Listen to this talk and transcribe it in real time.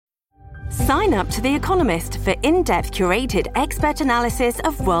Sign up to The Economist for in-depth curated expert analysis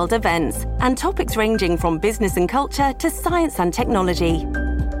of world events and topics ranging from business and culture to science and technology.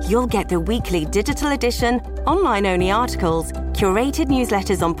 You'll get the weekly digital edition, online-only articles, curated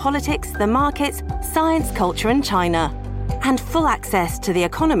newsletters on politics, the markets, science, culture and China, and full access to The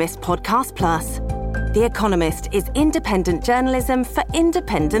Economist Podcast Plus. The Economist is independent journalism for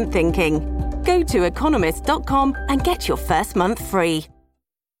independent thinking. Go to economist.com and get your first month free.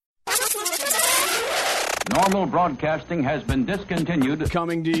 Normal broadcasting has been discontinued.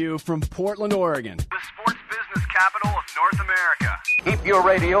 Coming to you from Portland, Oregon. The sports business capital of North America. Keep your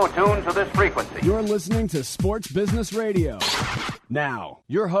radio tuned to this frequency. You're listening to Sports Business Radio. Now,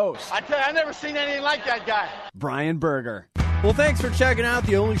 your host, I tell you, I've never seen anything like that guy. Brian Berger. Well, thanks for checking out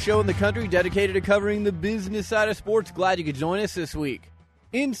the only show in the country dedicated to covering the business side of sports. Glad you could join us this week.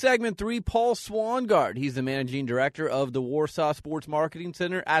 In segment 3, Paul Swangard. He's the managing director of the Warsaw Sports Marketing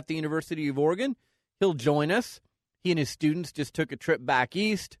Center at the University of Oregon. He'll join us. He and his students just took a trip back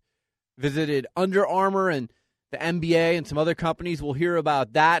east, visited Under Armour and the NBA and some other companies. We'll hear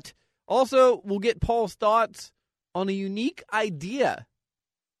about that. Also, we'll get Paul's thoughts on a unique idea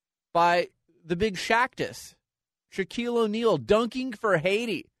by the big Shaqtus, Shaquille O'Neal, dunking for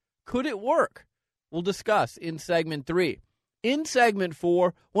Haiti. Could it work? We'll discuss in segment 3. In segment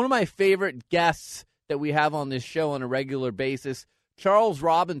 4, one of my favorite guests that we have on this show on a regular basis, Charles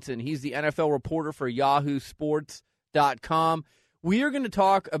Robinson. He's the NFL reporter for YahooSports.com. We are going to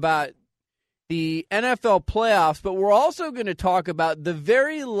talk about the NFL playoffs, but we're also going to talk about the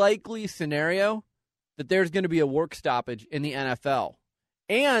very likely scenario that there's going to be a work stoppage in the NFL,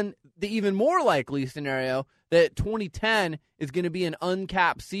 and the even more likely scenario that 2010 is going to be an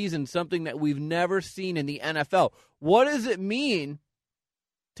uncapped season, something that we've never seen in the NFL. What does it mean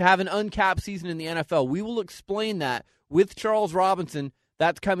to have an uncapped season in the NFL? We will explain that with Charles Robinson.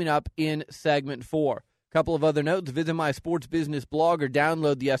 That's coming up in segment 4. A couple of other notes. Visit my sports business blog or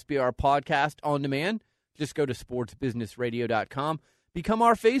download the SBR podcast on demand. Just go to sportsbusinessradio.com. Become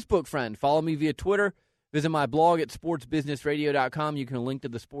our Facebook friend. Follow me via Twitter. Visit my blog at sportsbusinessradio.com. You can link to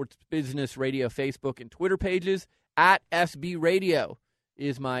the Sports Business Radio Facebook and Twitter pages. At SB Radio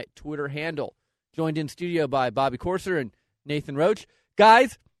is my Twitter handle. Joined in studio by Bobby Corser and Nathan Roach.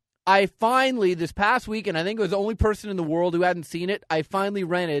 Guys, I finally, this past week, and I think it was the only person in the world who hadn't seen it, I finally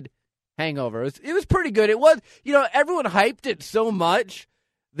rented Hangover. It was pretty good. It was, everyone hyped it so much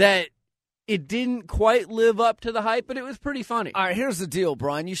that it didn't quite live up to the hype, but it was pretty funny. All right, here's the deal,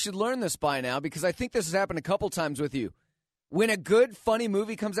 Brian. You should learn this by now because I think this has happened a couple times with you. When a good, funny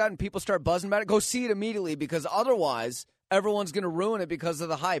movie comes out and people start buzzing about it, go see it immediately because otherwise everyone's going to ruin it because of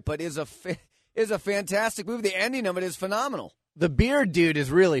the hype. But it's a fantastic movie. The ending of it is phenomenal. The beard dude is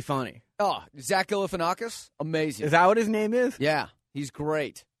really funny. Oh, Zach Galifianakis? Amazing. Is that what his name is? Yeah, he's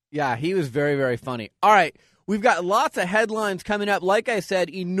great. Yeah, he was very, very funny. All right, we've got lots of headlines coming up. Like I said,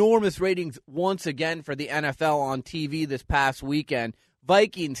 enormous ratings once again for the NFL on TV this past weekend.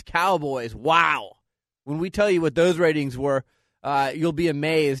 Vikings, Cowboys, wow. When we tell you what those ratings were, you'll be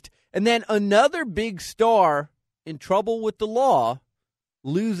amazed. And then another big star in trouble with the law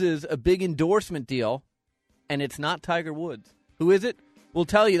loses a big endorsement deal, and it's not Tiger Woods. Who is it? We'll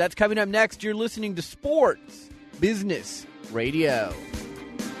tell you. That's coming up next. You're listening to Sports Business Radio.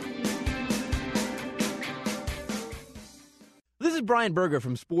 This is Brian Berger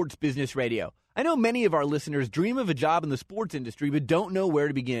from Sports Business Radio. I know many of our listeners dream of a job in the sports industry but don't know where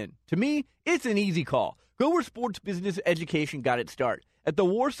to begin. To me, it's an easy call. Go where sports business education got its start, at the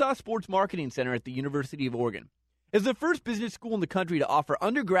Warsaw Sports Marketing Center at the University of Oregon. As the first business school in the country to offer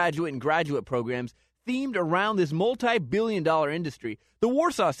undergraduate and graduate programs themed around this multi-billion-dollar industry, the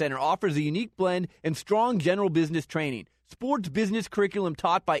Warsaw Center offers a unique blend and strong general business training, sports business curriculum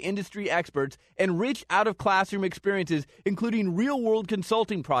taught by industry experts, and rich out-of-classroom experiences, including real-world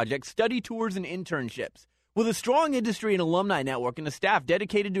consulting projects, study tours, and internships. With a strong industry and alumni network and a staff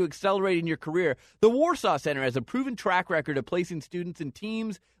dedicated to accelerating your career, the Warsaw Center has a proven track record of placing students in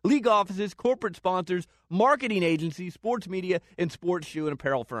teams, league offices, corporate sponsors, marketing agencies, sports media, and sports shoe and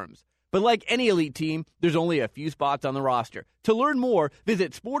apparel firms. But like any elite team, there's only a few spots on the roster. To learn more,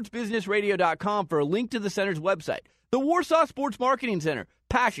 visit sportsbusinessradio.com for a link to the center's website. The Warsaw Sports Marketing Center.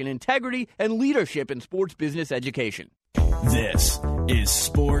 Passion, integrity, and leadership in sports business education. This is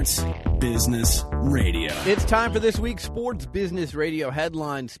Sports Business Radio. It's time for this week's Sports Business Radio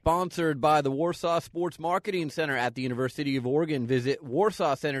headline, sponsored by the Warsaw Sports Marketing Center at the University of Oregon. Visit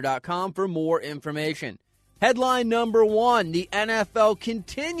warsawcenter.com for more information. Headline number 1, the NFL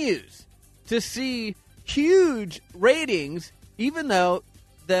continues to see huge ratings, even though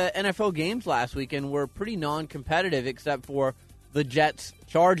the NFL games last weekend were pretty non-competitive except for the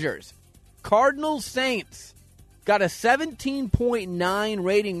Jets-Chargers. Cardinals Saints got a 17.9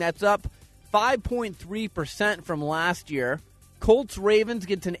 rating. That's up 5.3% from last year. Colts Ravens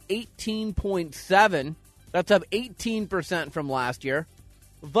gets an 18.7. That's up 18% from last year.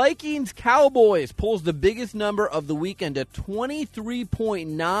 Vikings Cowboys pulls the biggest number of the weekend at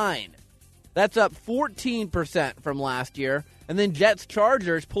 23.9. That's up 14% from last year. And then Jets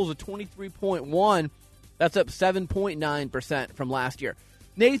Chargers pulls a 23.1. That's up 7.9% from last year.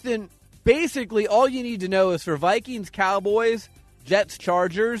 Nathan, basically all you need to know is for Vikings Cowboys, Jets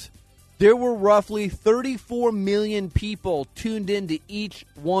Chargers, there were roughly 34 million people tuned into each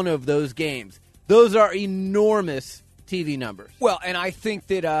one of those games. Those are enormous TV numbers. Well, and I think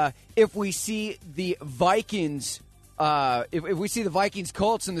that if we see the Vikings, if we see the Vikings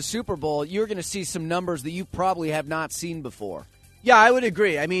Colts in the Super Bowl, you're going to see some numbers that you probably have not seen before. Yeah, I would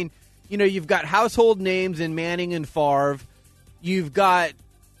agree. I mean, you know, you've got household names in Manning and Favre. You've got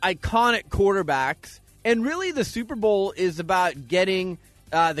iconic quarterbacks. And really the Super Bowl is about getting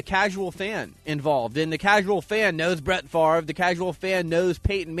the casual fan involved. And the casual fan knows Brett Favre. The casual fan knows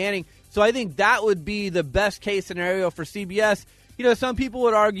Peyton Manning. So I think that would be the best case scenario for CBS. You know, some people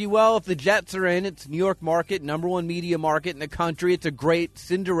would argue, well, if the Jets are in, it's New York market, number one media market in the country. It's a great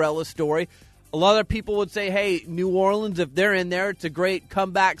Cinderella story. A lot of people would say, hey, New Orleans, if they're in there, it's a great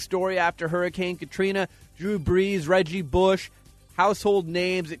comeback story after Hurricane Katrina. Drew Brees, Reggie Bush, household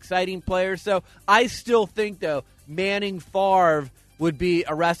names, exciting players. So I still think, though, Manning Favre would be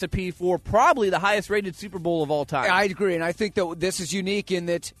a recipe for probably the highest-rated Super Bowl of all time. I agree, and I think that this is unique in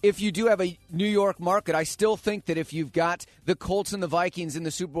that if you do have a New York market, I still think that if you've got the Colts and the Vikings in the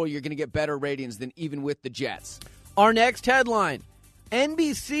Super Bowl, you're going to get better ratings than even with the Jets. Our next headline,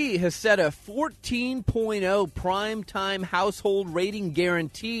 NBC has set a 14.0 primetime household rating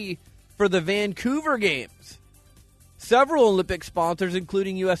guarantee for the Vancouver games. Several Olympic sponsors,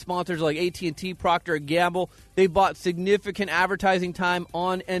 including U.S. sponsors like AT&T, Procter & Gamble, they bought significant advertising time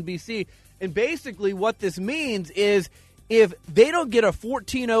on NBC. And basically what this means is if they don't get a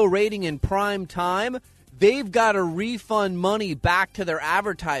 14.0 rating in prime time, they've got to refund money back to their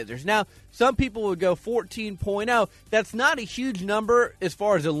advertisers. Now, some people would go 14.0. That's not a huge number as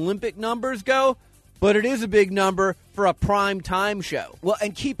far as Olympic numbers go, but it is a big number for a prime time show. Well,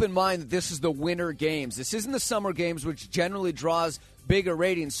 and keep in mind that this is the winter games. This isn't the summer games, which generally draws bigger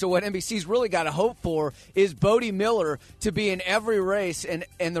ratings. So what NBC's really got to hope for is Bodie Miller to be in every race and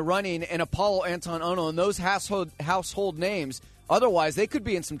the running, and Apollo Anton Ono and those household names. Otherwise, they could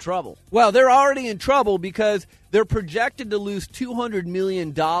be in some trouble. Well, they're already in trouble because they're projected to lose $200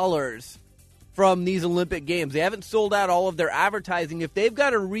 million from these Olympic Games. They haven't sold out all of their advertising. If they've got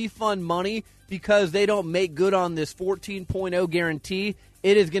to refund money because they don't make good on this 14.0 guarantee,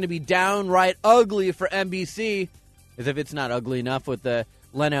 it is going to be downright ugly for NBC, as if it's not ugly enough with the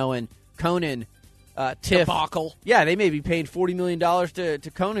Leno and Conan tiff. Debacle. Yeah, they may be paying $40 million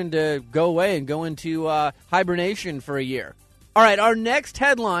to Conan to go away and go into hibernation for a year. All right, our next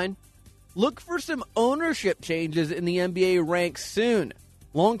headline, look for some ownership changes in the NBA ranks soon.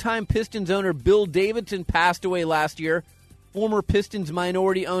 Longtime Pistons owner Bill Davidson passed away last year. Former Pistons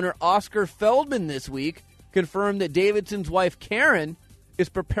minority owner Oscar Feldman this week confirmed that Davidson's wife Karen is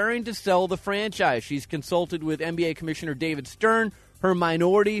preparing to sell the franchise. She's consulted with NBA Commissioner David Stern. Her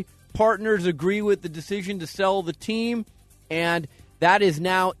minority partners agree with the decision to sell the team, and that is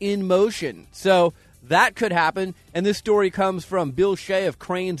now in motion. So that could happen, and this story comes from Bill Shea of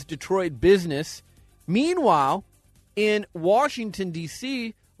Crane's Detroit Business. Meanwhile, in Washington,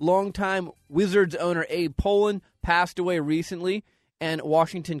 D.C., longtime Wizards owner Abe Pollin passed away recently, and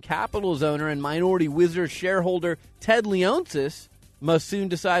Washington Capitals owner and minority Wizards shareholder Ted Leonsis must soon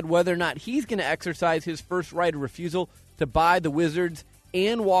decide whether or not he's going to exercise his first right of refusal to buy the Wizards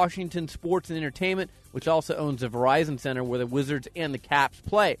and Washington Sports and Entertainment, which also owns the Verizon Center where the Wizards and the Caps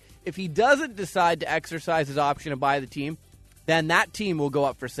play. If he doesn't decide to exercise his option to buy the team, then that team will go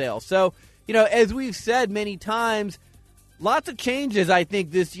up for sale. So, you know, as we've said many times, lots of changes, I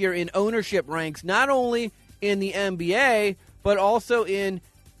think, this year in ownership ranks, not only in the NBA, but also in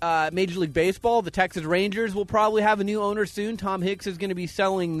Major League Baseball. The Texas Rangers will probably have a new owner soon. Tom Hicks is going to be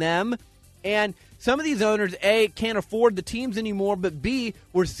selling them. And some of these owners, A, can't afford the teams anymore, but B,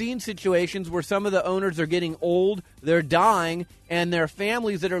 we're seeing situations where some of the owners are getting old, they're dying, and their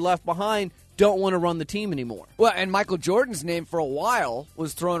families that are left behind don't want to run the team anymore. Well, and Michael Jordan's name for a while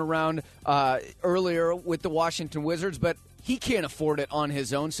was thrown around earlier with the Washington Wizards, but he can't afford it on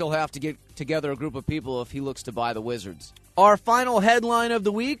his own, so he'll have to get together a group of people if he looks to buy the Wizards. Our final headline of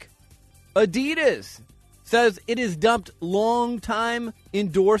the week, Adidas says it has dumped longtime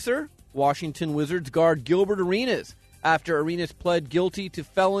endorser, Washington Wizards guard Gilbert Arenas, after Arenas pled guilty to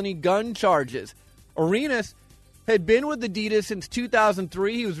felony gun charges. Arenas had been with Adidas since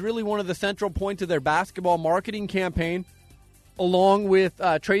 2003. He was really one of the central points of their basketball marketing campaign, along with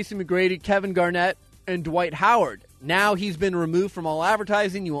Tracy McGrady, Kevin Garnett, and Dwight Howard. Now he's been removed from all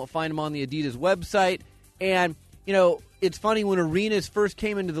advertising. You won't find him on the Adidas website. And, you know, it's funny, when Arenas first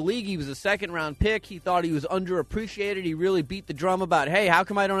came into the league, he was a second-round pick. He thought he was underappreciated. He really beat the drum about, hey, how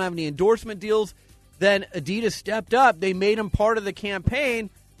come I don't have any endorsement deals? Then Adidas stepped up. They made him part of the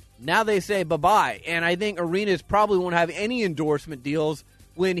campaign. Now they say bye-bye. And I think Arenas probably won't have any endorsement deals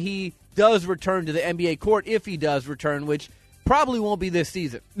when he does return to the NBA court, if he does return, which probably won't be this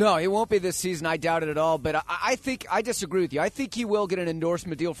season. No, it won't be this season. I doubt it at all. But I think I disagree with you. I think he will get an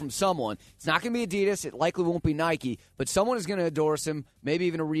endorsement deal from someone. It's not going to be Adidas. It likely won't be Nike. But someone is going to endorse him, maybe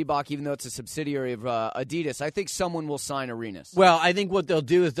even a Reebok, even though it's a subsidiary of Adidas. I think someone will sign Arenas. Well, I think what they'll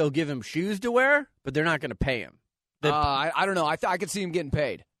do is they'll give him shoes to wear, but they're not going to pay him. I don't know. I could see him getting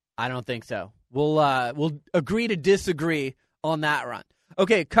paid. I don't think so. We'll agree to disagree on that run.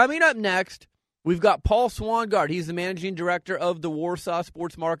 Okay, coming up next, we've got Paul Swangard. He's the managing director of the Warsaw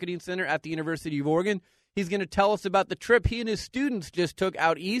Sports Marketing Center at the University of Oregon. He's going to tell us about the trip he and his students just took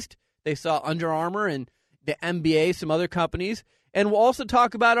out east. They saw Under Armour and the NBA, some other companies. And we'll also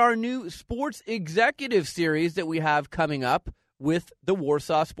talk about our new sports executive series that we have coming up with the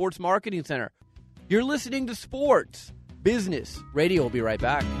Warsaw Sports Marketing Center. You're listening to Sports Business Radio. We'll be right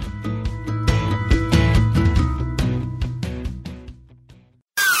back.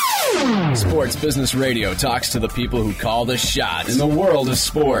 Sports Business Radio talks to the people who call the shots in the world of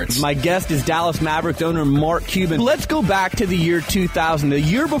sports. My guest is Dallas Mavericks owner Mark Cuban. Let's go back to the year 2000. The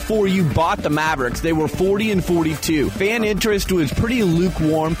year before you bought the Mavericks, they were 40-42. Fan interest was pretty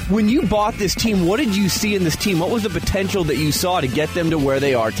lukewarm. When you bought this team, what did you see in this team? What was the potential that you saw to get them to where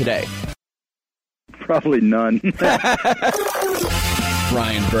they are today? Probably none.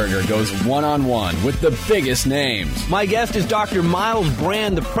 Brian Berger goes one-on-one with the biggest names. My guest is Dr. Miles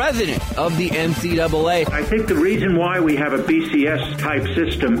Brand, the president of the NCAA. I think the reason why we have a BCS-type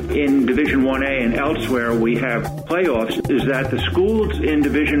system in Division 1A and elsewhere we have playoffs is that the schools in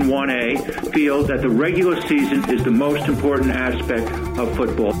Division 1A feel that the regular season is the most important aspect of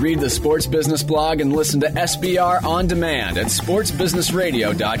football. Read the Sports Business blog and listen to SBR On Demand at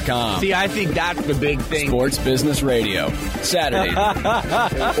sportsbusinessradio.com. See, I think that's the big thing. Sports Business Radio, Saturday.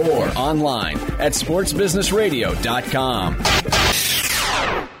 Or online at sportsbusinessradio.com.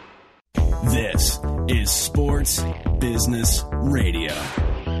 This is Sports Business Radio.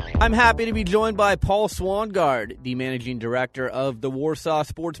 I'm happy to be joined by Paul Swangard, the managing director of the Warsaw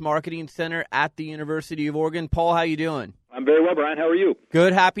Sports Marketing Center at the University of Oregon. Paul, how you doing? I'm very well, Brian. How are you?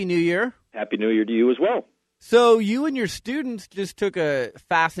 Good. Happy New Year. Happy New Year to you as well. So you and your students just took a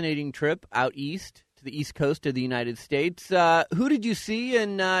fascinating trip out east to the East Coast of the United States. Who did you see,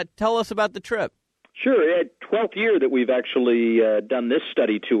 and tell us about the trip? Sure. 12th year that we've actually done this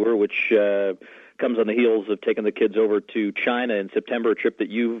study tour, which comes on the heels of taking the kids over to China in September, a trip that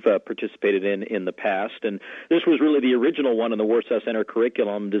you've participated in the past. And this was really the original one in the Warsaw Center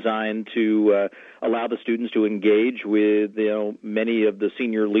curriculum, designed to allow the students to engage with many of the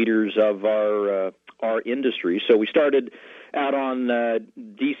senior leaders of our industry. So we started out on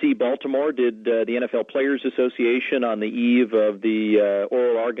D.C., Baltimore, did the NFL Players Association on the eve of the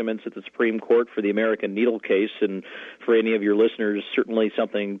oral arguments at the Supreme Court for the American Needle case. And for any of your listeners, certainly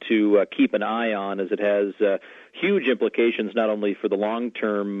something to keep an eye on, as it has huge implications not only for the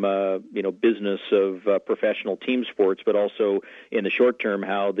long-term business of professional team sports, but also in the short term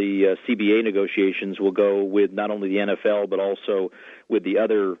how the CBA negotiations will go with not only the NFL but also with the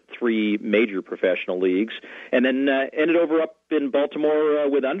other three major professional leagues. And then ended over up in Baltimore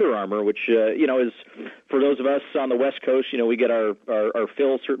with Under Armour, which is, for those of us on the West Coast, we get our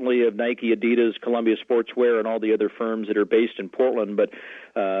fill certainly of Nike, Adidas, Columbia Sportswear, and all the other firms that are based in Portland. But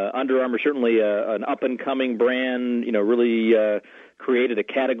Under Armour certainly an up-and-coming brand, really created a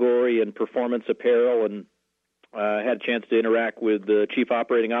category in performance apparel, and had a chance to interact with the chief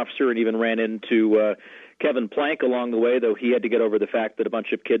operating officer and even ran into Kevin Plank along the way, though he had to get over the fact that a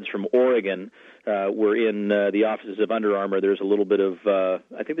bunch of kids from Oregon were in the offices of Under Armour. There's a little bit of,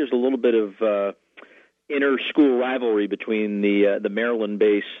 inter-school rivalry between the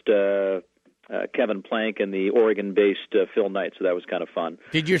Maryland-based Kevin Plank and the Oregon-based Phil Knight, so that was kind of fun.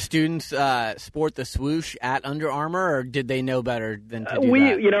 Did your students sport the swoosh at Under Armour, or did they know better than to do that?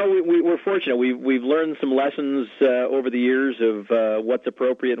 We're fortunate. We've learned some lessons over the years of what's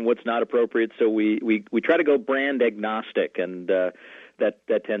appropriate and what's not appropriate, so we try to go brand agnostic, and that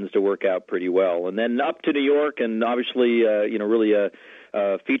tends to work out pretty well. And then up to New York, and obviously, really a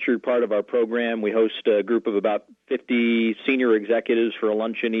featured part of our program. We host a group of about 50 senior executives for a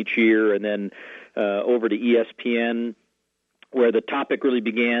luncheon each year, and then over to ESPN, where the topic really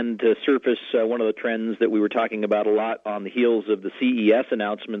began to surface. One of the trends that we were talking about a lot on the heels of the CES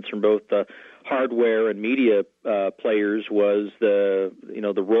announcements from both the hardware and media players was the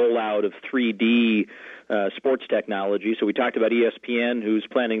rollout of 3D sports technology. So we talked about ESPN, who's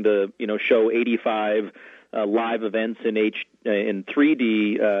planning to show 85 live events in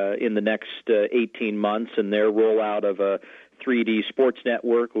 3D in the next 18 months, and their rollout of a 3D sports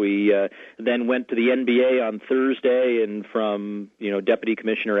network. We then went to the NBA on Thursday, and from Deputy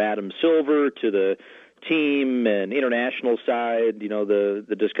Commissioner Adam Silver to the team and international side,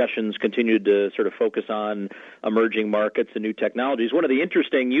 the discussions continued to sort of focus on emerging markets and new technologies. One of the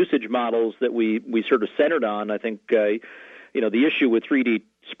interesting usage models that we sort of centered on, I think, the issue with 3D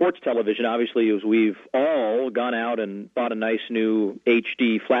sports television, obviously, is we've all gone out and bought a nice new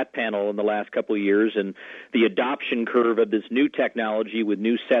HD flat panel in the last couple of years, and the adoption curve of this new technology with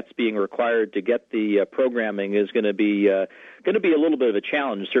new sets being required to get the programming is going to be a little bit of a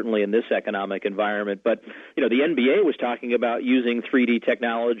challenge, certainly in this economic environment. But the NBA was talking about using 3D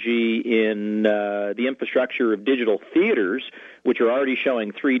technology in the infrastructure of digital theaters, which are already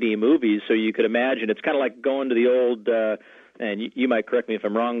showing 3D movies. So you could imagine it's kind of like going to the old and you might correct me if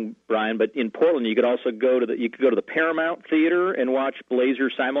I'm wrong, Brian, but in Portland you could also go to the Paramount Theater and watch Blazer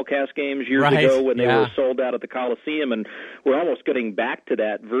simulcast games years ago when they were sold out at the Coliseum, and we're almost getting back to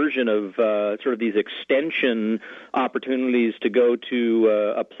that version of sort of these extension opportunities to go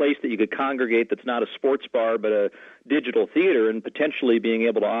to a place that you could congregate that's not a sports bar but a digital theater, and potentially being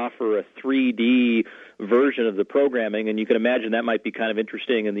able to offer a 3D version of the programming. And you can imagine that might be kind of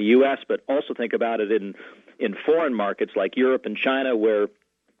interesting in the U.S., but also think about it in foreign markets like Europe and China, where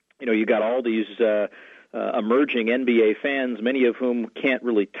you got all these emerging NBA fans, many of whom can't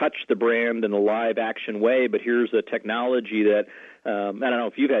really touch the brand in a live action way, but here's a technology that I don't know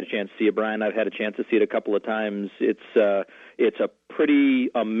if you've had a chance to see it, Brian. I've had a chance to see it a couple of times. It's a pretty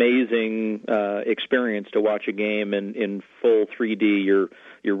amazing experience to watch a game in full 3D. You're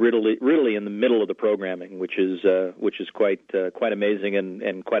really in the middle of the programming, which is quite amazing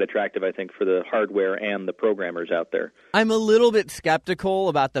and quite attractive, I think, for the hardware and the programmers out there. I'm a little bit skeptical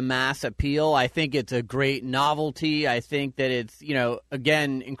about the mass appeal. I think it's a great novelty. I think that it's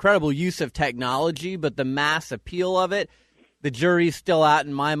again, incredible use of technology, but the mass appeal of it, the jury's still out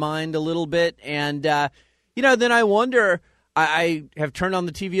in my mind a little bit. And then I wonder. I have turned on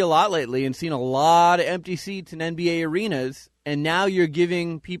the TV a lot lately and seen a lot of empty seats in NBA arenas, and now you're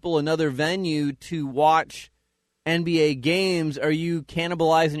giving people another venue to watch NBA games. Are you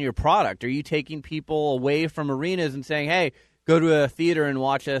cannibalizing your product? Are you taking people away from arenas and saying, hey, go to a theater and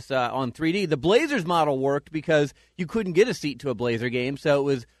watch us on 3D? The Blazers model worked because you couldn't get a seat to a Blazer game, so it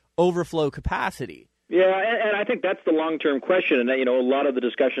was overflow capacity. Yeah, and I think that's the long-term question. And, a lot of the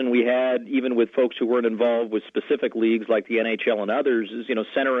discussion we had, even with folks who weren't involved with specific leagues like the NHL and others, is,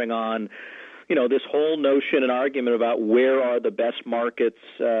 centering on, this whole notion and argument about where are the best markets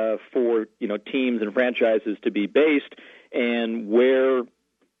for, teams and franchises to be based, and where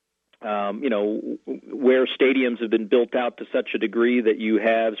stadiums have been built out to such a degree that you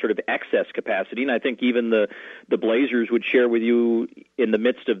have sort of excess capacity. And I think even the Blazers would share with you, in the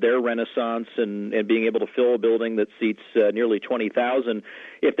midst of their renaissance and being able to fill a building that seats nearly 20,000,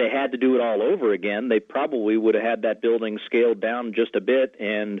 if they had to do it all over again, they probably would have had that building scaled down just a bit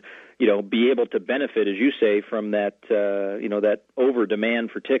and be able to benefit, as you say, from that, that over demand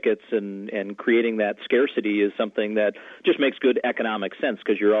for tickets and creating that scarcity is something that just makes good economic sense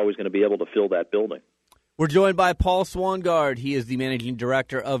because you're always going to be able to fill that building. We're joined by Paul Swangard. He is the managing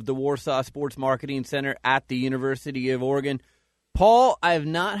director of the Warsaw Sports Marketing Center at the University of Oregon. Paul, I have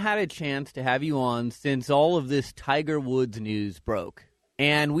not had a chance to have you on since all of this Tiger Woods news broke.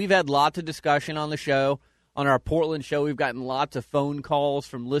 And we've had lots of discussion on the show. On our Portland show, we've gotten lots of phone calls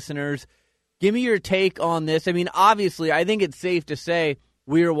from listeners. Give me your take on this. I mean, obviously, I think it's safe to say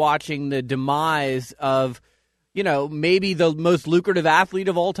we are watching the demise of, maybe the most lucrative athlete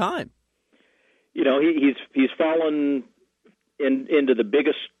of all time. He's fallen into the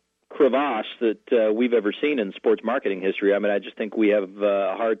biggest crevasse that we've ever seen in sports marketing history. I mean, I just think we have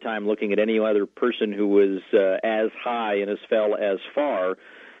a hard time looking at any other person who was as high and as fell as far.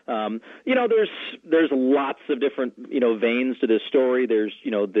 There's lots of different, veins to this story. There's,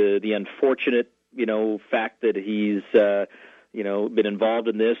 the unfortunate, fact that he's, been involved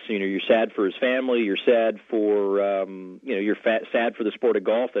in this. You're sad for his family. You're sad for, sad for the sport of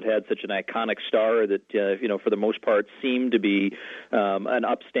golf that had such an iconic star that, for the most part seemed to be an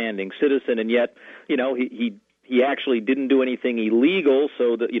upstanding citizen. And yet, he he actually didn't do anything illegal,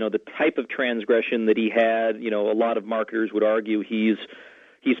 so the type of transgression that he had, a lot of marketers would argue he's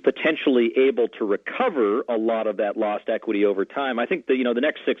potentially able to recover a lot of that lost equity over time. I think the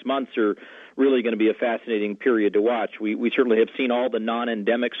next 6 months are really going to be a fascinating period to watch. We certainly have seen all the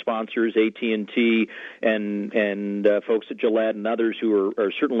non-endemic sponsors, AT&T and folks at Gillette and others who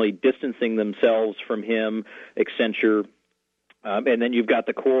are certainly distancing themselves from him, Accenture. And then you've got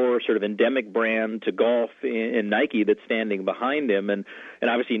the core sort of endemic brand to golf in Nike that's standing behind him. And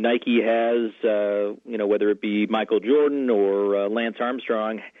obviously Nike has, whether it be Michael Jordan or Lance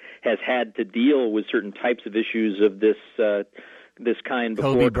Armstrong, has had to deal with certain types of issues of this kind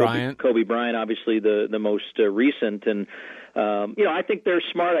before. Kobe Bryant, obviously the most recent. And, I think they're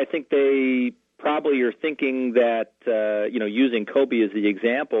smart. I think they probably are thinking that, using Kobe as the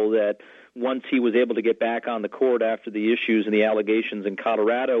example, that once he was able to get back on the court after the issues and the allegations in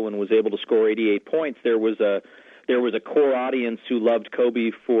Colorado and was able to score 88 points, there was a core audience who loved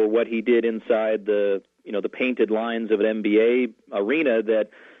Kobe for what he did inside the painted lines of an NBA arena that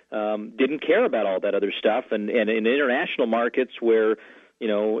didn't care about all that other stuff. And in international markets where,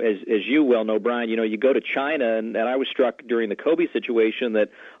 as you well know, Brian, you go to China, and I was struck during the Kobe situation that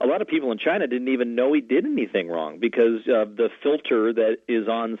a lot of people in China didn't even know he did anything wrong because of the filter that is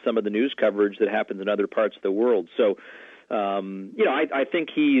on some of the news coverage that happens in other parts of the world. So, I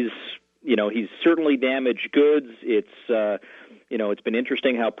think he's certainly damaged goods. It's been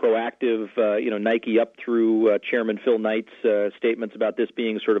interesting how proactive, Nike up through Chairman Phil Knight's statements about this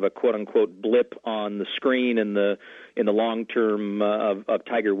being sort of a quote-unquote blip on the screen in the long term of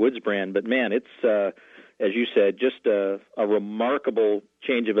Tiger Woods' brand. But, man, it's, as you said, just a remarkable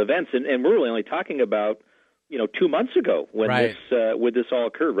change of events. And we're really only talking about, 2 months ago when this all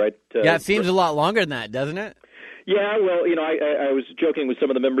occurred, right? It seems a lot longer than that, doesn't it? Yeah, well, I was joking with some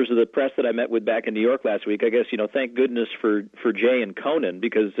of the members of the press that I met with back in New York last week. I guess, thank goodness for Jay and Conan,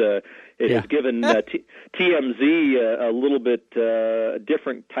 because it has given TMZ a little bit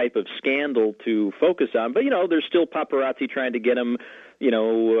different type of scandal to focus on. But, there's still paparazzi trying to get him,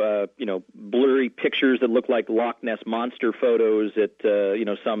 blurry pictures that look like Loch Ness Monster photos at,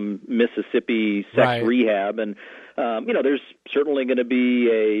 some Mississippi sex rehab. And, there's certainly going to be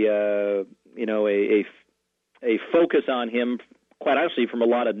a focus on him, quite honestly, from a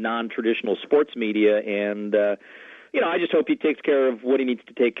lot of non-traditional sports media, and I just hope he takes care of what he needs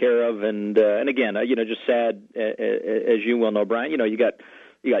to take care of. And again, just sad, as you well know, Brian. You got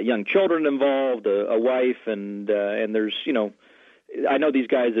young children involved, a wife, and there's I know these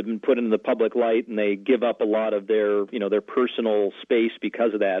guys have been put into the public light, and they give up a lot of their their personal space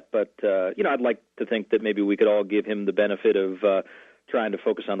because of that. But I'd like to think that maybe we could all give him the benefit of trying to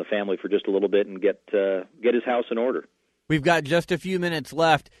focus on the family for just a little bit and get his house in order. We've got just a few minutes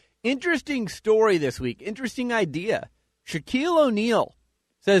left. Interesting story this week. Interesting idea. Shaquille O'Neal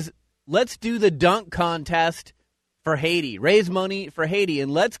says, let's do the dunk contest for Haiti. Raise money for Haiti,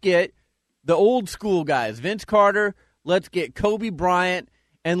 and let's get the old school guys. Vince Carter, let's get Kobe Bryant,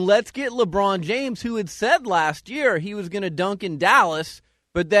 and let's get LeBron James, who had said last year he was going to dunk in Dallas,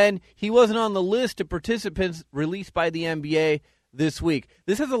 but then he wasn't on the list of participants released by the NBA this week.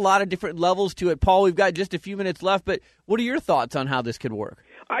 This has a lot of different levels to it. Paul, we've got just a few minutes left, but what are your thoughts on how this could work?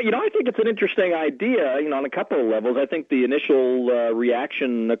 I think it's an interesting idea, on a couple of levels. I think the initial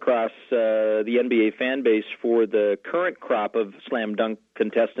reaction across the NBA fan base for the current crop of slam dunk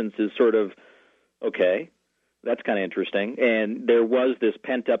contestants is sort of, okay, that's kind of interesting. And there was this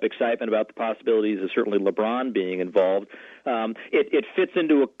pent-up excitement about the possibilities of certainly LeBron being involved. It fits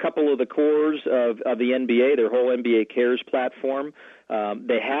into a couple of the cores of the NBA, their whole NBA Cares platform.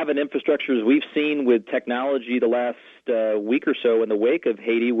 They have an infrastructure, as we've seen with technology the last week or so in the wake of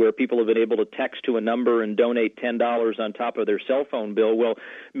Haiti, where people have been able to text to a number and donate $10 on top of their cell phone bill. Well,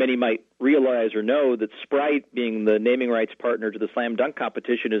 many might realize or know that Sprite, being the naming rights partner to the slam dunk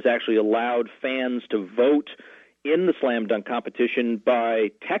competition, has actually allowed fans to vote in the slam dunk competition by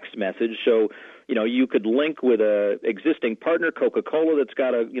text message. So, you could link with a existing partner, Coca-Cola, that's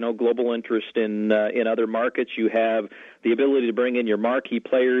got a global interest in other markets. You have the ability to bring in your marquee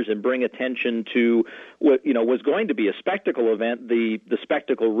players and bring attention to what was going to be a spectacle event. The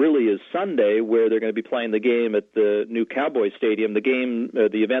spectacle really is Sunday, where they're going to be playing the game at the new Cowboys Stadium. The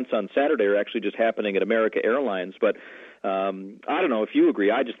events on Saturday are actually just happening at America Airlines, but I don't know if you agree.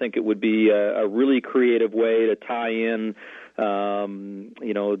 I just think it would be a really creative way to tie in the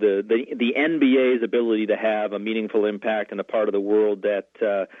NBA's ability to have a meaningful impact in a part of the world that,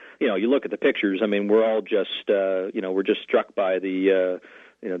 you look at the pictures. I mean, we're all just, we're just struck by the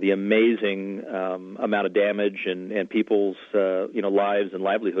the amazing amount of damage and people's lives and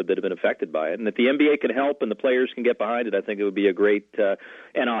livelihood that have been affected by it. And if the NBA can help and the players can get behind it, I think it would be a great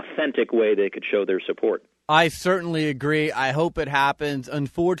and authentic way they could show their support. I certainly agree. I hope it happens.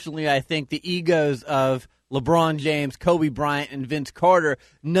 Unfortunately, I think the egos of LeBron James, Kobe Bryant, and Vince Carter,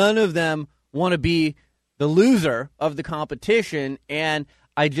 none of them want to be the loser of the competition, and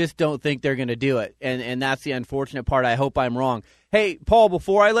I just don't think they're going to do it. And that's the unfortunate part. I hope I'm wrong. Hey, Paul,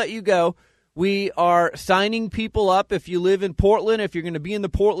 before I let you go, we are signing people up. If you live in Portland, if you're going to be in the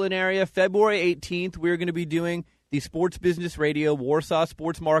Portland area, February 18th, we're going to be doing the Sports Business Radio Warsaw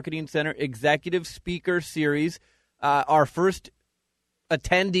Sports Marketing Center Executive Speaker Series. Our first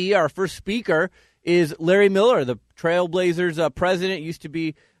attendee, our first speaker, is Larry Miller, the Trailblazers president. Used to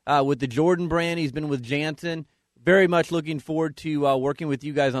be with the Jordan brand. He's been with Janssen. Very much looking forward to working with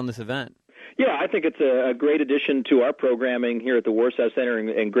you guys on this event. Yeah, I think it's a great addition to our programming here at the Warsaw Center,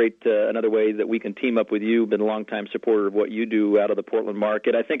 and great another way that we can team up with you. Been a longtime supporter of what you do out of the Portland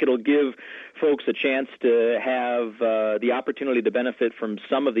market. I think it'll give folks a chance to have the opportunity to benefit from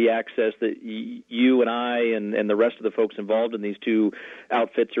some of the access that you and I and the rest of the folks involved in these two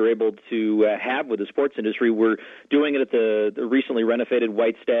outfits are able to have with the sports industry. We're doing it at the recently renovated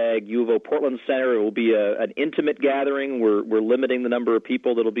White Stag U of O Portland Center. It will be an intimate gathering. We're limiting the number of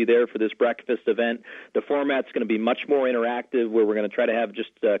people that will be there for this breakfast event. The format's going to be much more interactive, where we're going to try to have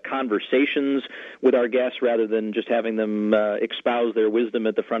just conversations with our guests rather than just having them espouse their wisdom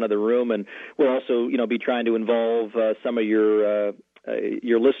at the front of the room. And we'll also, be trying to involve some of your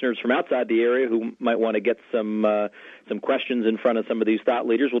listeners from outside the area who might want to get some questions in front of some of these thought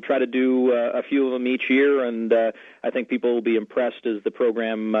leaders. We'll try to do a few of them each year, and I think people will be impressed as the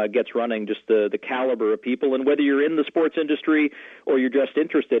program gets running, just the caliber of people. And whether you're in the sports industry or you're just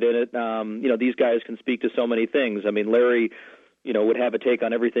interested in it, these guys can speak to so many things. I mean, Larry would have a take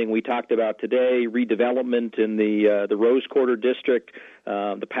on everything we talked about today, redevelopment in the Rose Quarter District,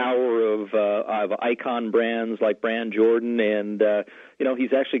 the power of icon brands like Brand Jordan, and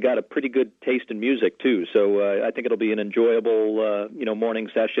he's actually got a pretty good taste in music too. So I think it'll be an enjoyable morning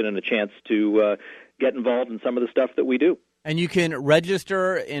session and a chance to get involved in some of the stuff that we do. And you can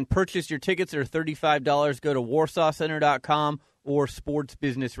register and purchase your tickets. They're $35. Go to warsawcenter.com or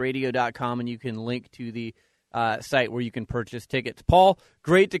sportsbusinessradio.com, and you can link to the site where you can purchase tickets. Paul,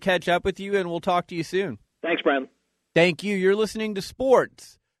 great to catch up with you, and we'll talk to you soon. Thanks, Brian. Thank you. You're listening to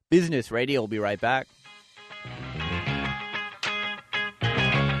Sports Business Radio. We'll be right back.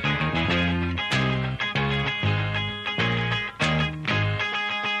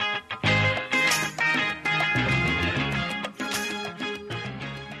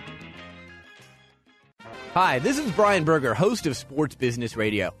 Hi, this is Brian Berger, host of Sports Business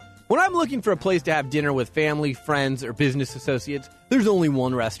Radio. When I'm looking for a place to have dinner with family, friends, or business associates, there's only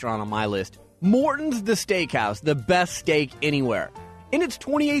one restaurant on my list. Morton's The Steakhouse, the best steak anywhere. In its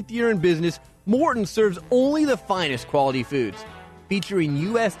 28th year in business, Morton's serves only the finest quality foods, featuring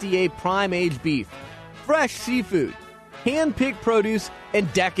USDA prime-aged beef, fresh seafood, hand-picked produce,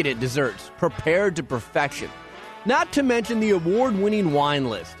 and decadent desserts prepared to perfection. Not to mention the award-winning wine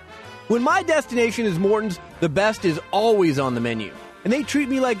list. When my destination is Morton's, the best is always on the menu. And they treat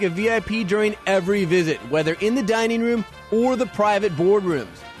me like a VIP during every visit, whether in the dining room or the private boardrooms.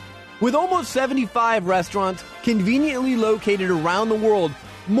 With almost 75 restaurants conveniently located around the world,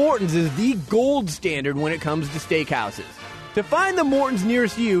 Morton's is the gold standard when it comes to steakhouses. To find the Morton's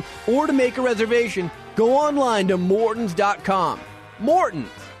nearest you or to make a reservation, go online to Mortons.com. Morton's,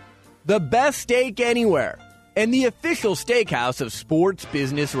 the best steak anywhere, and the official steakhouse of Sports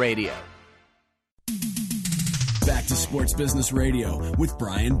Business Radio. Back to Sports Business Radio with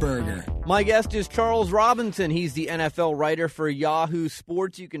Brian Berger. My guest is Charles Robinson. He's the NFL writer for Yahoo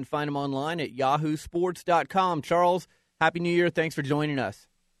Sports. You can find him online at yahoosports.com. Charles, Happy New Year. Thanks for joining us.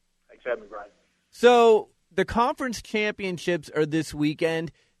 Thanks for having me, Brian. So the conference championships are this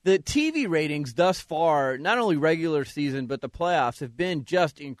weekend. The TV ratings thus far, not only regular season, but the playoffs, have been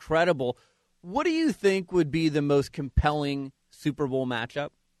just incredible. What do you think would be the most compelling Super Bowl matchup?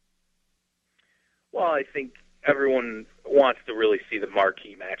 Well, I think everyone wants to really see the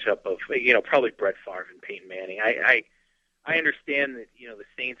marquee matchup of, probably Brett Favre and Peyton Manning. I understand that, the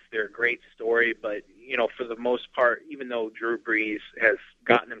Saints, they're a great story, but, for the most part, even though Drew Brees has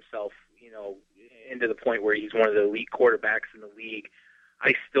gotten himself, into the point where he's one of the elite quarterbacks in the league,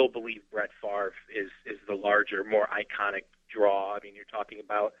 I still believe Brett Favre is the larger, more iconic draw. I mean, you're talking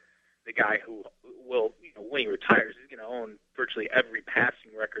about the guy who will, when he retires, is going to own virtually every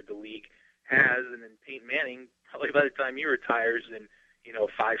passing record the league has, and then Peyton Manning, probably by the time he retires in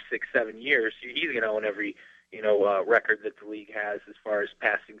 5, 6, 7 years, he's going to own every record that the league has as far as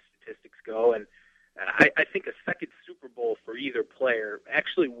passing statistics go. And I think a second Super Bowl for either player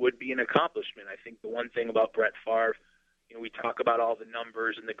actually would be an accomplishment. I think the one thing about Brett Favre, we talk about all the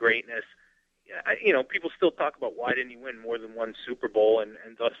numbers and the greatness. People still talk about why didn't he win more than one Super Bowl, and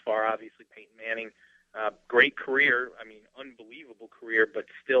thus far, obviously, Peyton Manning, great career, unbelievable career, but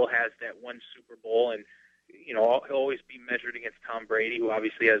still has that one Super Bowl, and he'll always be measured against Tom Brady, who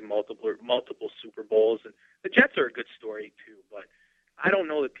obviously has multiple Super Bowls, and the Jets are a good story too, but I don't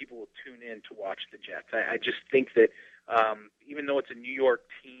know that people will tune in to watch the Jets. I just think that even though it's a New York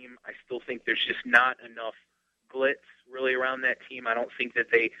team, I still think there's just not enough glitz really around that team. I don't think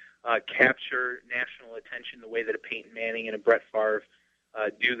that they capture national attention the way that a Peyton Manning and a Brett Favre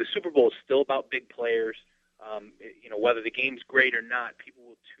do. The Super Bowl is still about big players. Whether the game's great or not, people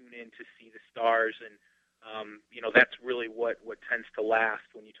will tune in to see the stars, and that's really what tends to last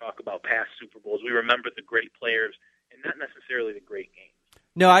when you talk about past Super Bowls. We remember the great players and not necessarily the great games.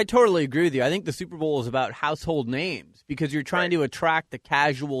 No, I totally agree with you. I think the Super Bowl is about household names because you're trying to attract the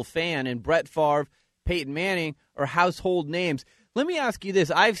casual fan, and Brett Favre, Peyton Manning are household names. Let me ask you this.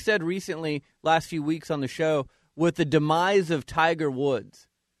 I've said recently, last few weeks on the show, with the demise of Tiger Woods,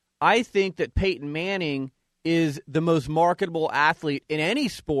 I think that Peyton Manning is the most marketable athlete in any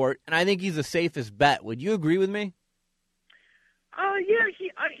sport, and I think he's the safest bet. Would you agree with me? Yeah,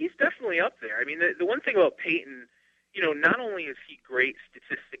 he's definitely up there. The one thing about Peyton, not only is he great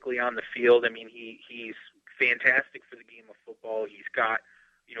statistically on the field, he's fantastic for the game of football. He's got,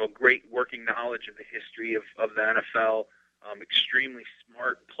 a great working knowledge of the history of the NFL, extremely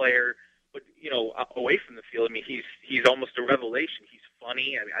smart player. But, away from the field, he's almost a revelation. He's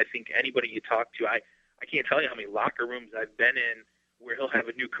funny. I think anybody you talk to, I can't tell you how many locker rooms I've been in where he'll have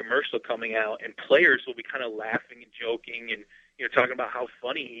a new commercial coming out, and players will be kind of laughing and joking and, talking about how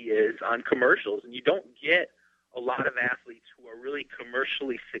funny he is on commercials. And you don't get a lot of athletes who are really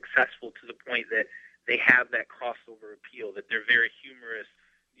commercially successful to the point that they have that crossover appeal, that they're very humorous,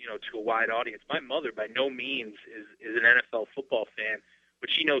 to a wide audience. My mother, by no means, is an NFL football fan, but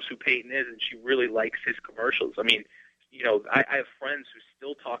she knows who Peyton is, and she really likes his commercials. I have friends who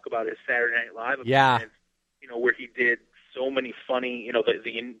still talk about his Saturday Night Live appearance, where he did so many funny,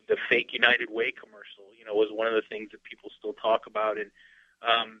 the fake United Way commercial, was one of the things that people still talk about. And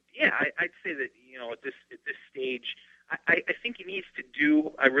I'd say that, at this stage, I think he needs to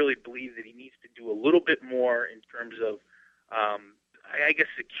do, I really believe that he needs to do a little bit more in terms of, I guess,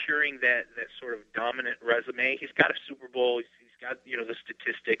 securing that sort of dominant resume. He's got a Super Bowl, he's got, the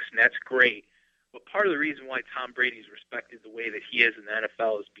statistics, and that's great. But part of the reason why Tom Brady's respected the way that he is in the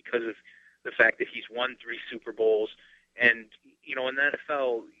NFL is because of the fact that he's won 3 Super Bowls. And, in the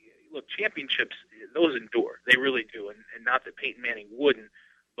NFL, look, championships, those endure. They really do. And not that Peyton Manning wouldn't,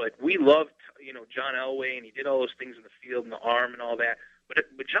 but we loved, John Elway, and he did all those things in the field and the arm and all that.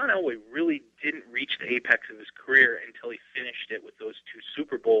 But John Elway really didn't reach the apex of his career until he finished it with those 2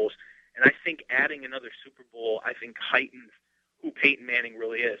 Super Bowls. And I think adding another Super Bowl, heightens who Peyton Manning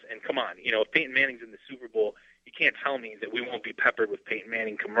really is. And come on, if Peyton Manning's in the Super Bowl, you can't tell me that we won't be peppered with Peyton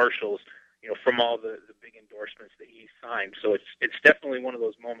Manning commercials, from all the big endorsements that he's signed. So it's definitely one of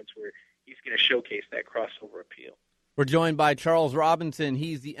those moments where he's going to showcase that crossover appeal. We're joined by Charles Robinson.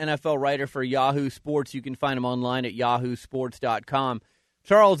 He's the NFL writer for Yahoo Sports. You can find him online at yahoosports.com.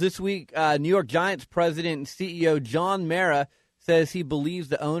 Charles, this week, New York Giants president and CEO John Mara says he believes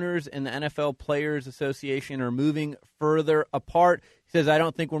the owners and the NFL Players Association are moving further apart. He says, I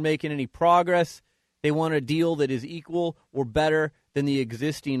don't think we're making any progress. They want a deal that is equal or better than the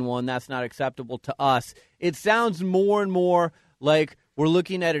existing one. That's not acceptable to us. It sounds more and more like we're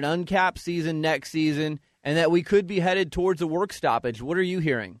looking at an uncapped season next season and that we could be headed towards a work stoppage. What are you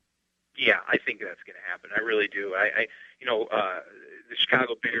hearing? Yeah, I think that's going to happen. I really do. The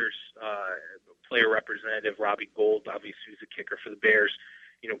Chicago Bears player representative, Robbie Gould, obviously who's a kicker for the Bears,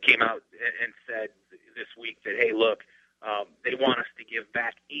 came out and said this week that, hey, look, they want us to give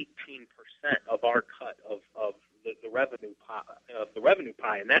back 18% of our cut of the revenue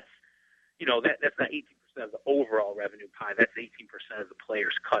pie, and that's that's not 18% of the overall revenue pie. That's 18% of the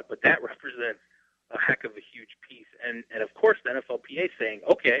players' cut, but that represents a heck of a huge piece. And of course, the NFLPA is saying,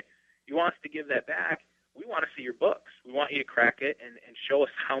 okay, you want us to give that back? We want to see your books. We want you to crack it and show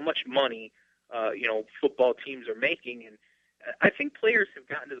us how much money football teams are making. And I think players have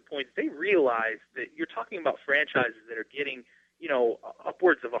gotten to the point that they realize that you're talking about franchises that are getting,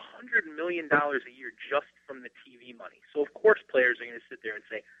 upwards of $100 million a year just from the TV money. So, of course, players are going to sit there and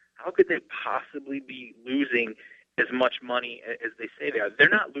say, how could they possibly be losing as much money as they say they are? They're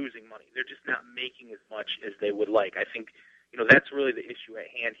not losing money. They're just not making as much as they would like. I think, that's really the issue at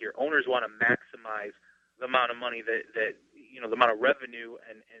hand here. Owners want to maximize the amount of money that the amount of revenue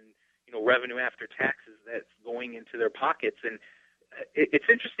and revenue after taxes that's going into their pockets. And it's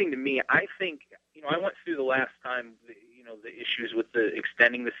interesting to me. I think, I went through the last time, the issues with the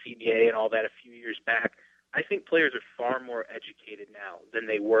extending the CBA and all that a few years back. I think players are far more educated now than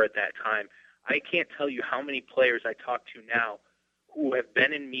they were at that time. I can't tell you how many players I talk to now who have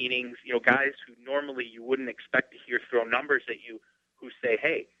been in meetings, guys who normally you wouldn't expect to hear throw numbers at you, who say,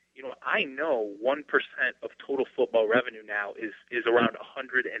 hey, I know 1% of total football revenue now is around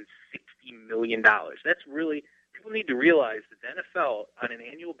 $160 million. That's really, people need to realize that the NFL on an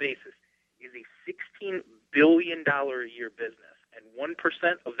annual basis is a $16 billion a year business. And 1%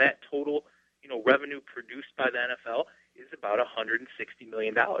 of that total, revenue produced by the NFL is about $160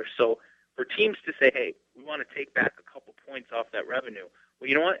 million. So for teams to say, hey, we want to take back a couple points off that revenue, well,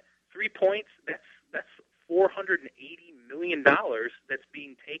 you know what? 3 points, that's $480 million that's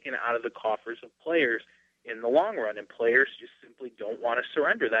being taken out of the coffers of players in the long run, and players just simply don't want to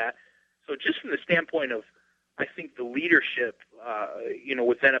surrender that. So just from the standpoint of, I think, the leadership,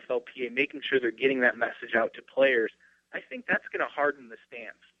 with NFLPA, making sure they're getting that message out to players, I think that's going to harden the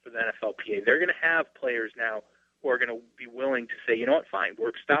stance for the NFLPA. They're going to have players now who are going to be willing to say, you know what, fine,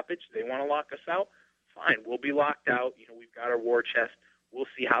 work stoppage, they want to lock us out, fine, we'll be locked out, we've got our war chest, we'll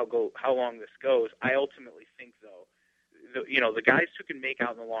see how long this goes. I ultimately think, though, the guys who can make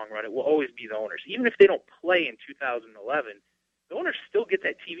out in the long run, it will always be the owners. Even if they don't play in 2011, the owners still get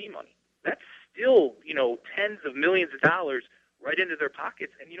that TV money. That's still, tens of millions of dollars right into their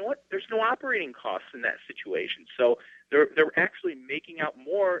pockets. And you know what? There's no operating costs in that situation. So they're actually making out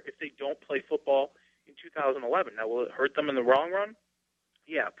more if they don't play football in 2011. Now, will it hurt them in the long run?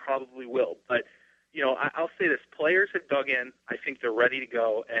 Yeah, probably will. But, I'll say this. Players have dug in. I think they're ready to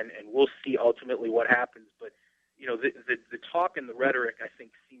go, and we'll see ultimately what happens. But, the talk and the rhetoric, I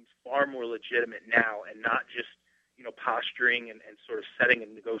think, seems far more legitimate now and not just, posturing and sort of setting a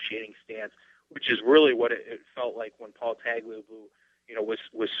negotiating stance, which is really what it felt like when Paul Tagliabue,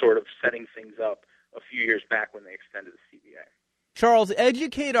 was sort of setting things up a few years back when they extended the CBA. Charles,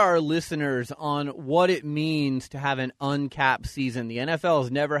 educate our listeners on what it means to have an uncapped season. The NFL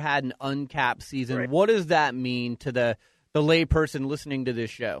has never had an uncapped season. Right. What does that mean to the layperson listening to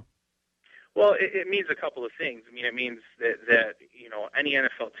this show? Well, it means a couple of things. I mean, it means that any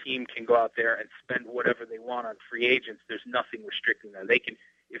NFL team can go out there and spend whatever they want on free agents. There's nothing restricting them. They can,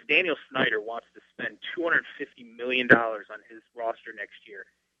 if Daniel Snyder wants to spend $250 million on his roster next year,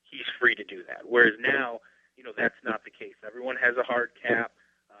 he's free to do that. Whereas now, that's not the case. Everyone has a hard cap.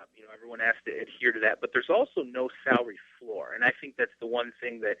 Everyone has to adhere to that. But there's also no salary floor, and I think that's the one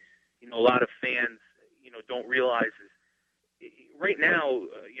thing that a lot of fans don't realize is right now,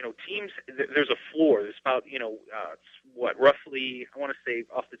 teams, there's a floor. There's about, roughly, I want to say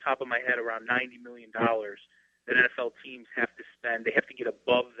off the top of my head, around $90 million that NFL teams have to spend. They have to get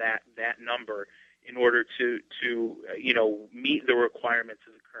above that number in order to meet the requirements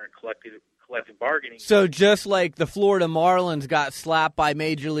of the current collective bargaining. So just like the Florida Marlins got slapped by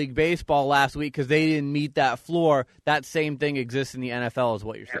Major League Baseball last week because they didn't meet that floor, that same thing exists in the NFL is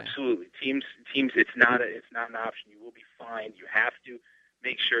what you're saying. Absolutely. Teams, it's not an option. You will be fined. You have to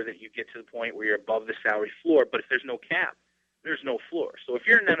make sure that you get to the point where you're above the salary floor. But if there's no cap, there's no floor. So if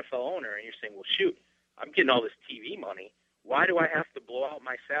you're an NFL owner and you're saying, well, shoot, I'm getting all this TV money, why do I have to blow out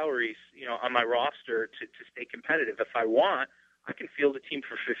my salaries, on my roster to stay competitive? If I want, I can field a team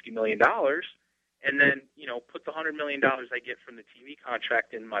for $50 million and then, put the $100 million I get from the TV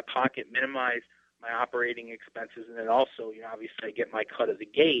contract in my pocket, minimize my operating expenses, and then also, obviously I get my cut of the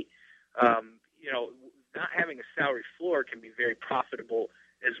gate. Not having a salary floor can be very profitable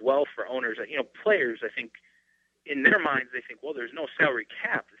as well for owners. Players, I think, in their minds, they think, well, there's no salary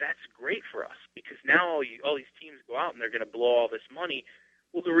cap. That's great for us because now all these teams go out and they're going to blow all this money.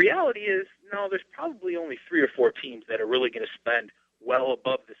 Well, the reality is, no, there's probably only 3 or 4 teams that are really going to spend well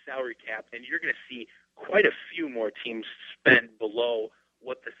above the salary cap, and you're going to see quite a few more teams spend below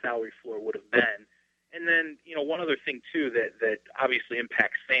what the salary floor would have been. And then, one other thing, too, that obviously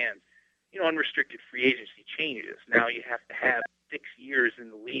impacts fans, unrestricted free agency changes. Now you have to have 6 years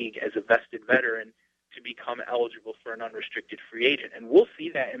in the league as a vested veteran to become eligible for an unrestricted free agent. And we'll see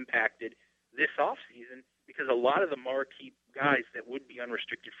that impacted this offseason because a lot of the marquee guys that would be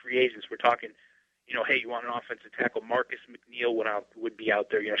unrestricted free agents, we're talking, hey, you want an offensive tackle, Marcus McNeil would be out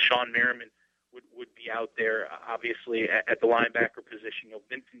there. Sean Merriman would be out there, obviously, at the linebacker position.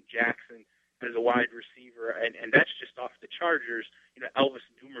 Vincent Jackson as a wide receiver, and that's just off the Chargers. Elvis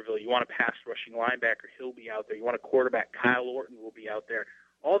Dumervil, you want a pass rushing linebacker, he'll be out there. You want a quarterback, Kyle Orton will be out there.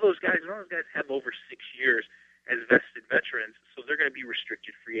 All those guys have over 6 years, as vested veterans, so they're going to be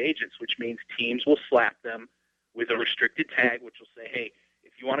restricted free agents, which means teams will slap them with a restricted tag, which will say, hey,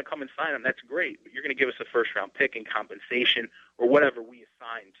 if you want to come and sign them, that's great, but you're going to give us a first-round pick in compensation or whatever we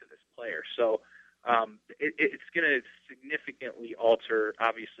assign to this player. So it's going to significantly alter,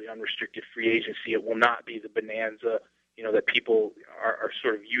 obviously, unrestricted free agency. It will not be the bonanza, that people are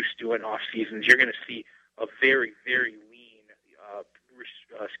sort of used to in off seasons. You're going to see a very, very lean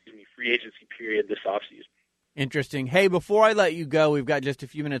free agency period this offseason. Interesting. Hey, before I let you go, we've got just a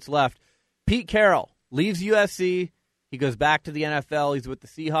few minutes left. Pete Carroll leaves USC. He goes back to the NFL. He's with the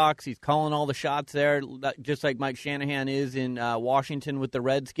Seahawks. He's calling all the shots there, just like Mike Shanahan is in Washington with the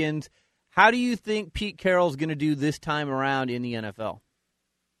Redskins. How do you think Pete Carroll's going to do this time around in the NFL?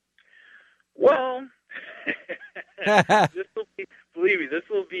 Well, believe me, this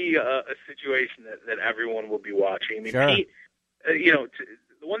will be a situation that everyone will be watching. I mean, sure. Pete,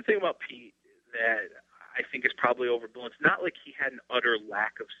 the one thing about Pete that I think is probably overblown, it's not like he had an utter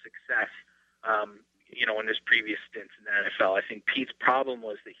lack of success, in his previous stints in the NFL. I think Pete's problem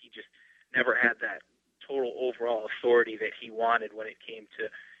was that he just never had that total overall authority that he wanted when it came to,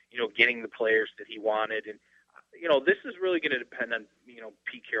 getting the players that he wanted. And, this is really going to depend on,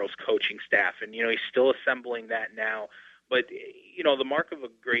 Pete Carroll's coaching staff. And, he's still assembling that now. But, the mark of a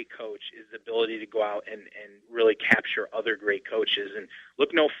great coach is the ability to go out and really capture other great coaches. And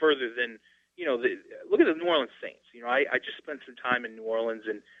look no further than, look at the New Orleans Saints. I just spent some time in New Orleans,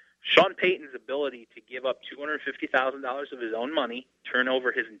 and Sean Payton's ability to give up $250,000 of his own money, turn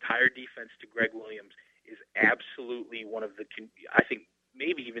over his entire defense to Greg Williams, is absolutely one of the, I think,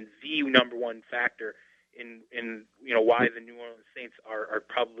 maybe even the number one factor in why the New Orleans Saints are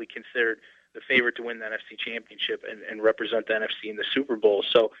probably considered the favorite to win the NFC Championship and represent the NFC in the Super Bowl.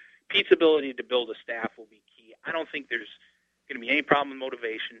 So Pete's ability to build a staff will be key. I don't think there's going to be any problem with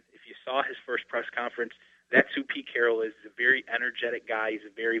motivation. If you saw his first press conference, that's who Pete Carroll is. He's a very energetic guy. He's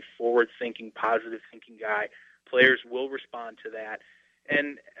a very forward-thinking, positive-thinking guy. Players will respond to that.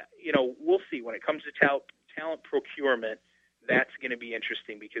 And, we'll see. When it comes to talent procurement, that's going to be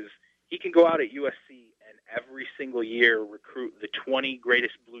interesting because he can go out at USC and every single year recruit the 20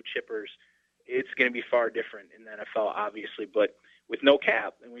 greatest blue chippers. It's going to be far different in the NFL, obviously, but with no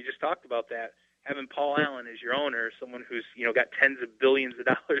cap, and we just talked about that, having Paul Allen as your owner, someone who's got tens of billions of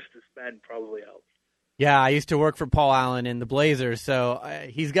dollars to spend, probably helps. Yeah, I used to work for Paul Allen in the Blazers, so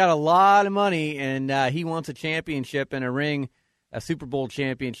he's got a lot of money, and he wants a championship and a ring, a Super Bowl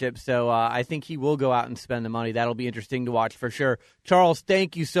championship, so I think he will go out and spend the money. That'll be interesting to watch for sure. Charles,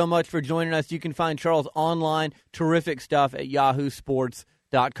 thank you so much for joining us. You can find Charles online, terrific stuff at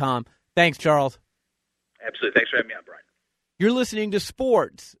yahoosports.com. Thanks, Charles. Absolutely. Thanks for having me on, Brian. You're listening to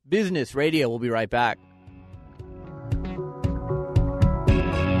Sports Business Radio. We'll be right back.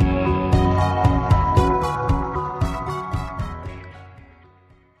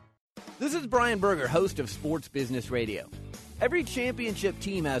 This is Brian Berger, host of Sports Business Radio. Every championship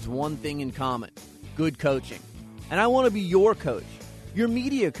team has one thing in common: good coaching. And I want to be your coach, your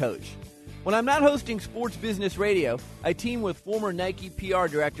media coach. When I'm not hosting Sports Business Radio, I team with former Nike PR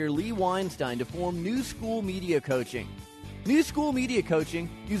director Lee Weinstein to form New School Media Coaching. New School Media Coaching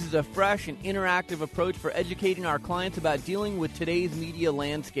uses a fresh and interactive approach for educating our clients about dealing with today's media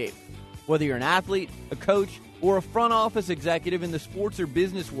landscape. Whether you're an athlete, a coach, or a front office executive in the sports or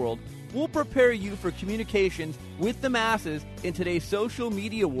business world, we'll prepare you for communications with the masses in today's social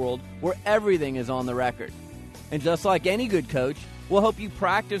media world where everything is on the record. And just like any good coach, we'll help you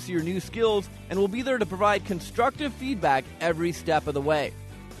practice your new skills, and we'll be there to provide constructive feedback every step of the way.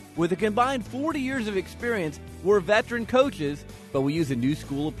 With a combined 40 years of experience, we're veteran coaches, but we use a new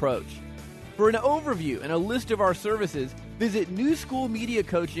school approach. For an overview and a list of our services, visit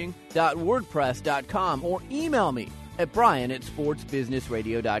newschoolmediacoaching.wordpress.com or email me at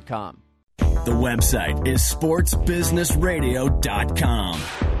brian@sportsbusinessradio.com. The website is sportsbusinessradio.com.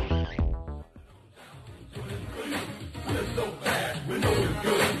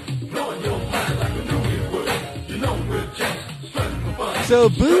 So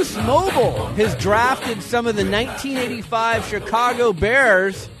Boost Mobile has drafted some of the 1985 Chicago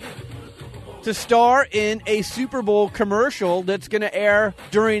Bears to star in a Super Bowl commercial that's going to air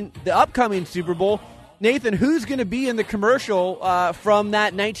during the upcoming Super Bowl. Nathan, who's going to be in the commercial from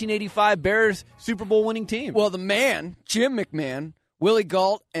that 1985 Bears Super Bowl winning team? Well, the man, Jim McMahon, Willie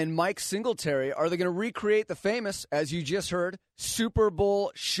Gault, and Mike Singletary are they going to recreate the famous, as you just heard, Super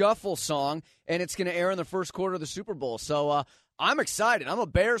Bowl Shuffle song, and it's going to air in the first quarter of the Super Bowl. So I'm excited. I'm a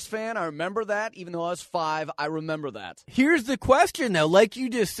Bears fan. I remember that. Even though I was 5, I remember that. Here's the question, though. Like you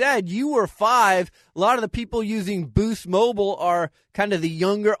just said, you were 5. A lot of the people using Boost Mobile are kind of the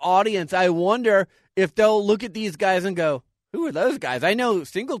younger audience. I wonder if they'll look at these guys and go, who are those guys? I know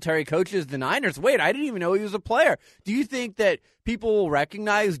Singletary coaches the Niners. Wait, I didn't even know he was a player. Do you think that people will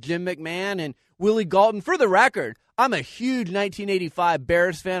recognize Jim McMahon and Willie Galton? For the record, I'm a huge 1985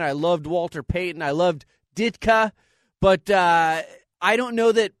 Bears fan. I loved Walter Payton. I loved Ditka. But I don't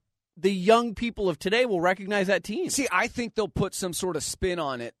know that the young people of today will recognize that team. See, I think they'll put some sort of spin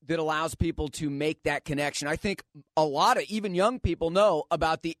on it that allows people to make that connection. I think a lot of even young people know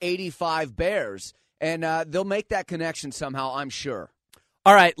about the 85 Bears, and they'll make that connection somehow, I'm sure.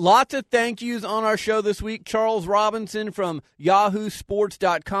 All right, lots of thank yous on our show this week. Charles Robinson from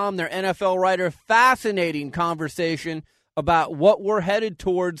YahooSports.com, their NFL writer. Fascinating conversation about what we're headed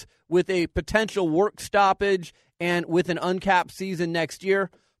towards with a potential work stoppage and with an uncapped season next year.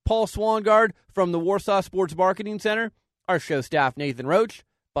 Paul Swangard from the Warsaw Sports Marketing Center. Our show staff, Nathan Roach,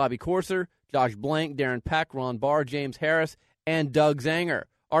 Bobby Corser, Josh Blank, Darren Peck, Ron Barr, James Harris, and Doug Zanger.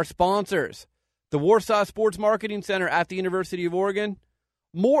 Our sponsors, the Warsaw Sports Marketing Center at the University of Oregon,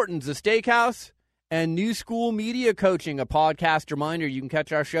 Morton's, a steakhouse, and New School Media Coaching, a podcast reminder. You can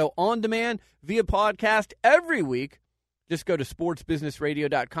catch our show on demand via podcast every week. Just go to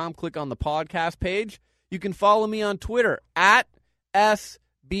sportsbusinessradio.com, click on the podcast page. You can follow me on Twitter at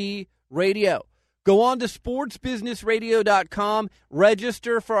SB Radio. Go on to sportsbusinessradio.com,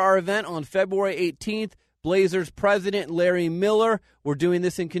 register for our event on February 18th. Blazers president Larry Miller. We're doing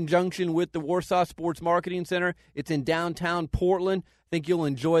this in conjunction with the Warsaw Sports Marketing Center. It's in downtown Portland. I think you'll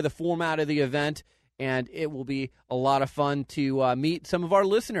enjoy the format of the event, and it will be a lot of fun to meet some of our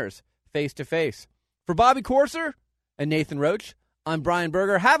listeners face-to-face. For Bobby Corser and Nathan Roach, I'm Brian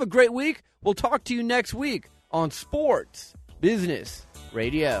Berger. Have a great week. We'll talk to you next week on Sports Business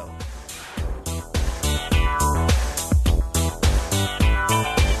Radio.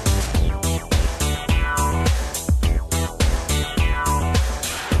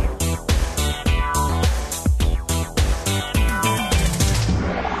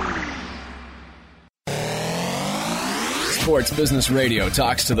 Sports Business Radio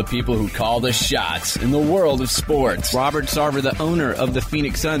talks to the people who call the shots in the world of sports. Robert Sarver, the owner of the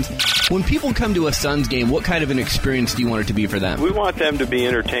Phoenix Suns. When people come to a Suns game, what kind of an experience do you want it to be for them? We want them to be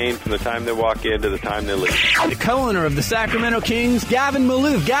entertained from the time they walk in to the time they leave. The co-owner of the Sacramento Kings, Gavin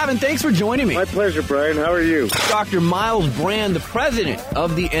Maloof. Gavin, thanks for joining me. My pleasure, Brian. How are you? Dr. Miles Brand, the president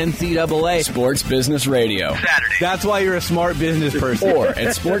of the NCAA. Sports Business Radio. Saturday. That's why you're a smart business person. Or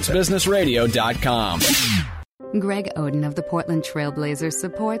at sportsbusinessradio.com. Greg Oden of the Portland Trail Blazers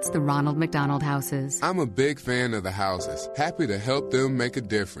supports the Ronald McDonald Houses. I'm a big fan of the houses, happy to help them make a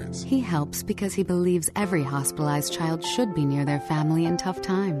difference. He helps because he believes every hospitalized child should be near their family in tough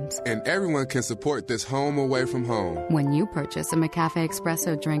times. And everyone can support this home away from home. When you purchase a McCafe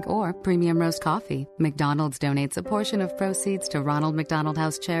Espresso drink or premium roast coffee, McDonald's donates a portion of proceeds to Ronald McDonald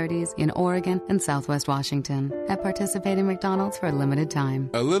House charities in Oregon and Southwest Washington at participating McDonald's for a limited time.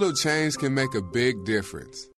 A little change can make a big difference.